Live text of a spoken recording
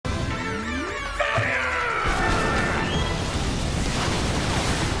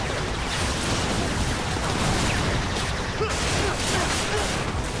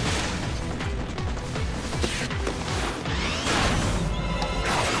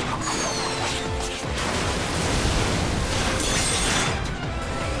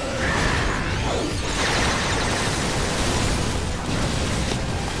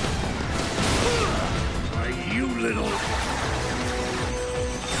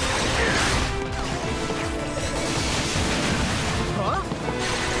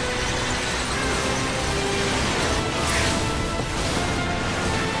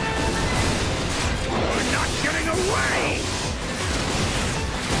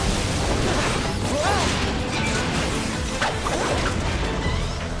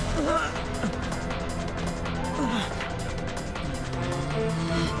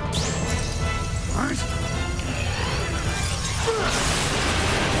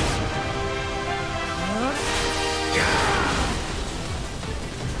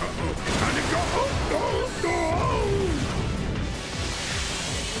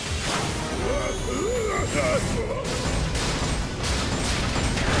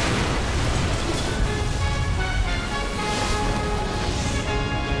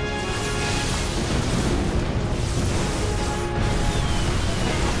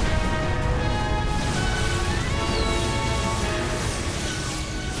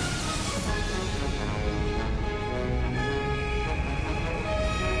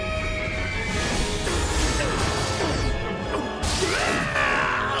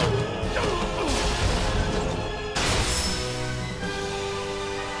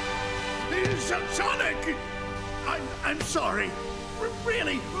Sonic! I'm sorry.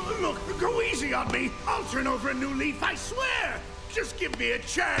 Really, look, go easy on me. I'll turn over a new leaf, I swear. Just give me a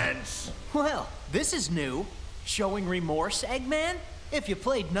chance. Well, this is new. Showing remorse, Eggman? If you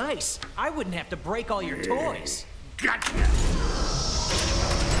played nice, I wouldn't have to break all your toys. Gotcha.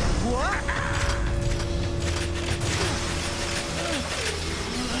 What?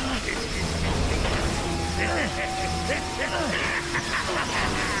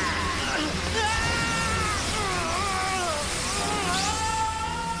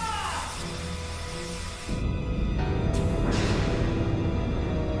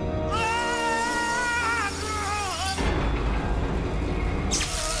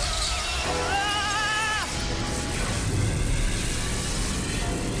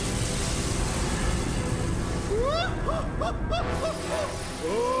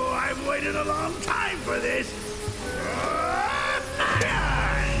 Oh, I've waited a long time for this.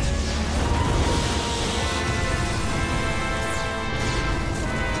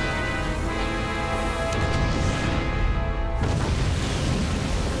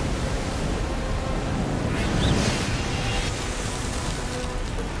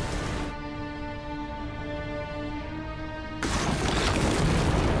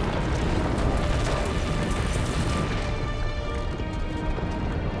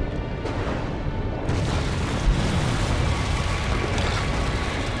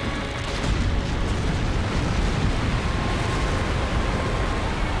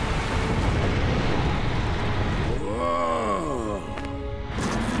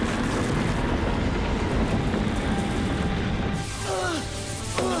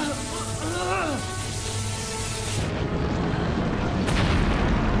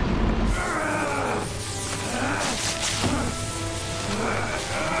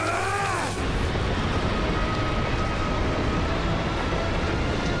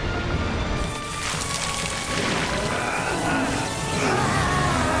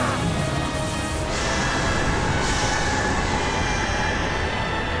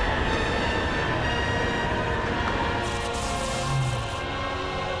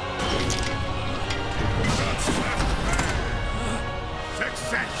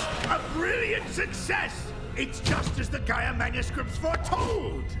 Success! It's just as the Gaia manuscripts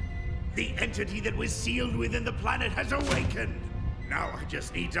foretold! The entity that was sealed within the planet has awakened. Now I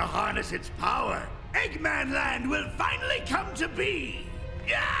just need to harness its power. Eggman Land will finally come to be!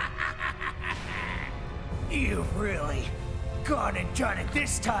 You've really gone and done it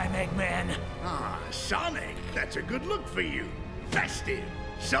this time, Eggman. Ah, Sonic, that's a good look for you. Festive.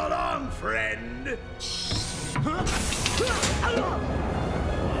 So long, friend.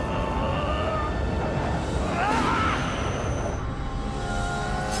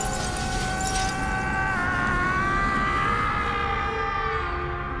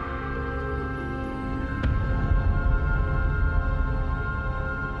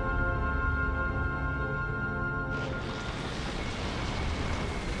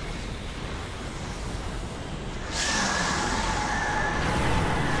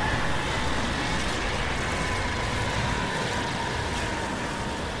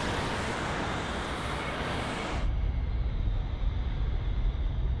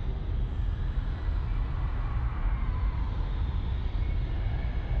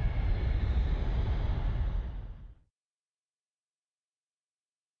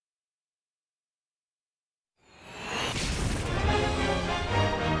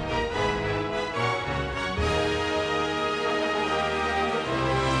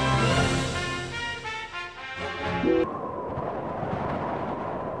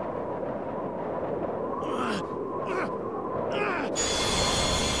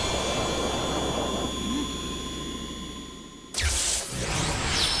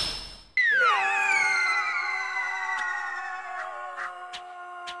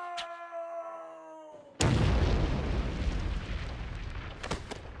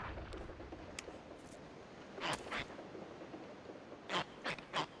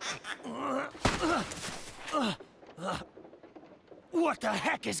 What the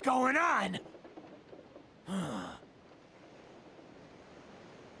heck is going on? Huh?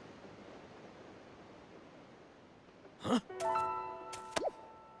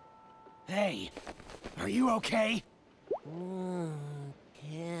 Hey, are you okay?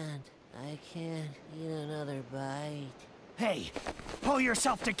 I can't eat another bite. Hey, pull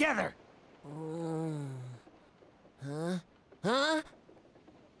yourself together! Huh? Huh?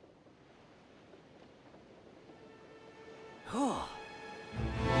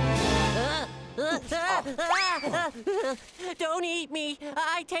 Don't eat me!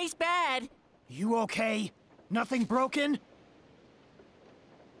 I taste bad! You okay? Nothing broken?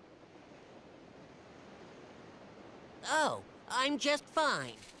 Oh, I'm just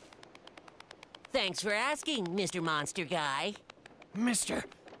fine. Thanks for asking, Mr. Monster Guy. Mr.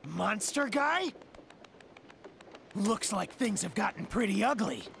 Monster Guy? Looks like things have gotten pretty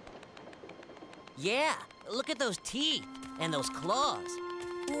ugly. Yeah, look at those teeth and those claws.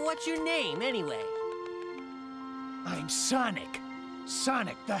 What's your name, anyway? I'm Sonic.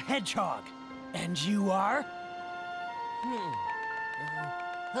 Sonic the Hedgehog. And you are?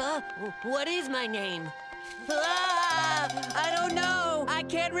 Huh? What is my name? Ah! I don't know! I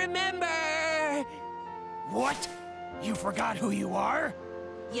can't remember! What? You forgot who you are?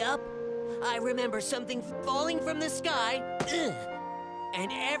 Yup. I remember something falling from the sky,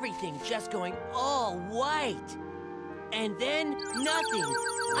 and everything just going all white. And then nothing.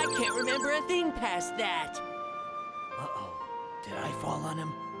 I can't remember a thing past that. Uh-oh. Did I fall on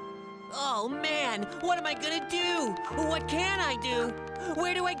him? Oh man, what am I gonna do? What can I do?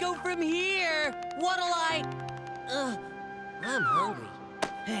 Where do I go from here? What'll I... I'm hungry.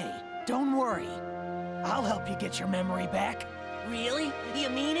 Hey, don't worry. I'll help you get your memory back. Really? You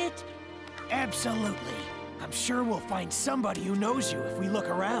mean it? Absolutely. I'm sure we'll find somebody who knows you if we look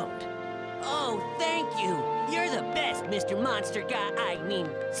around. Oh, thank you. You're the best, Mr. Monster Guy. I mean,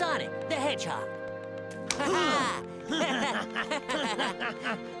 Sonic the Hedgehog. Ha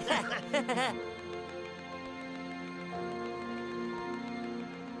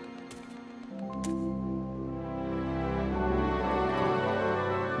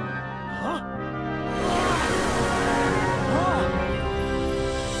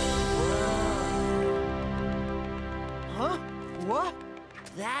What?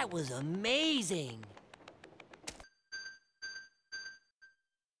 That was amazing.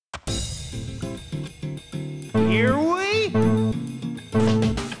 Here we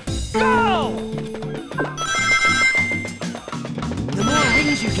go! The more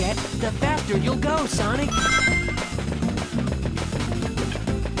rings you get, the faster you'll go, Sonic.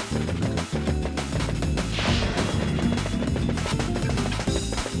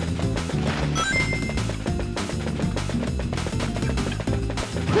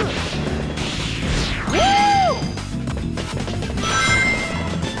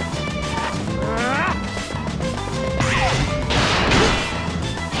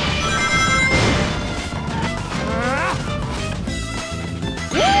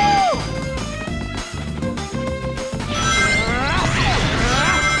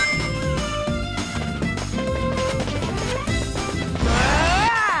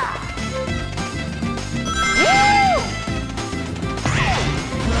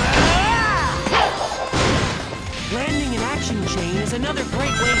 Another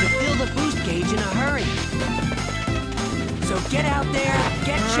great way to fill the boost gauge in a hurry. So get out there,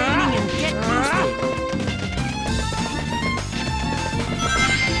 get chaining, and get boosted.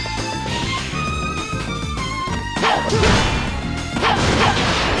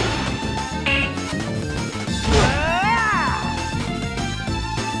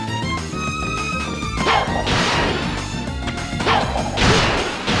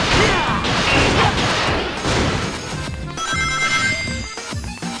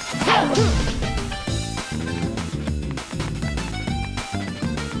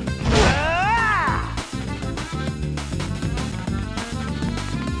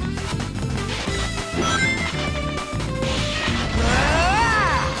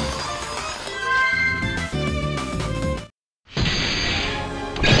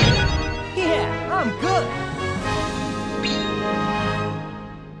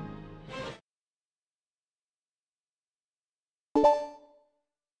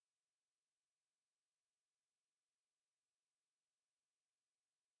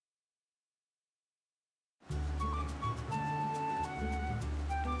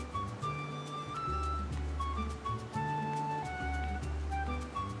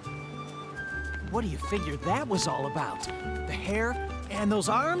 What do you figure that was all about? The hair, and those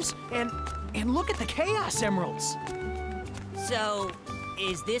arms, and look at the Chaos Emeralds! So,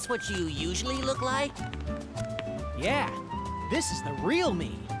 is this what you usually look like? Yeah, this is the real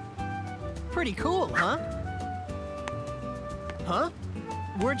me. Pretty cool, huh? Huh?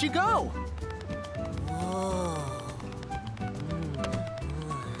 Where'd you go? Whoa.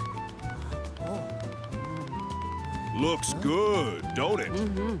 Looks good, don't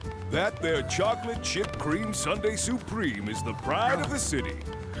it? That there chocolate chip cream sundae supreme is the pride of the city.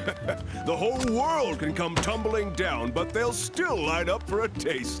 The whole world can come tumbling down, but they'll still line up for a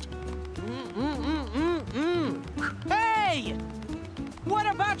taste. Hey!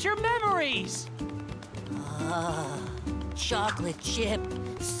 What about your memories? Chocolate chip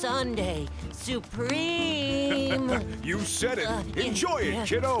sundae Supreme. You said it. Enjoy it,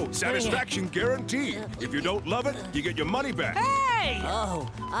 kiddo. Satisfaction guaranteed. If you don't love it, you get your money back. Hey! Oh,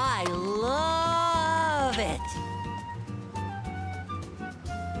 I love it.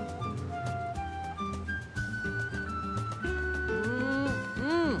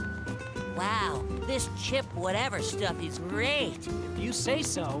 Wow, this chip whatever stuff is great. If you say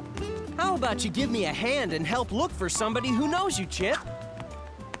so. How about you give me a hand and help look for somebody who knows you, Chip?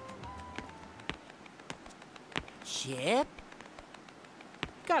 Chip?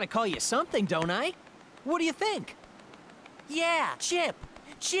 Gotta call you something, don't I? What do you think? Yeah, Chip.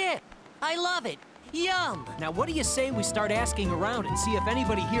 Chip. I love it. Yum. Now, what do you say we start asking around and see if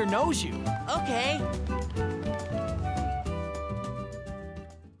anybody here knows you? Okay.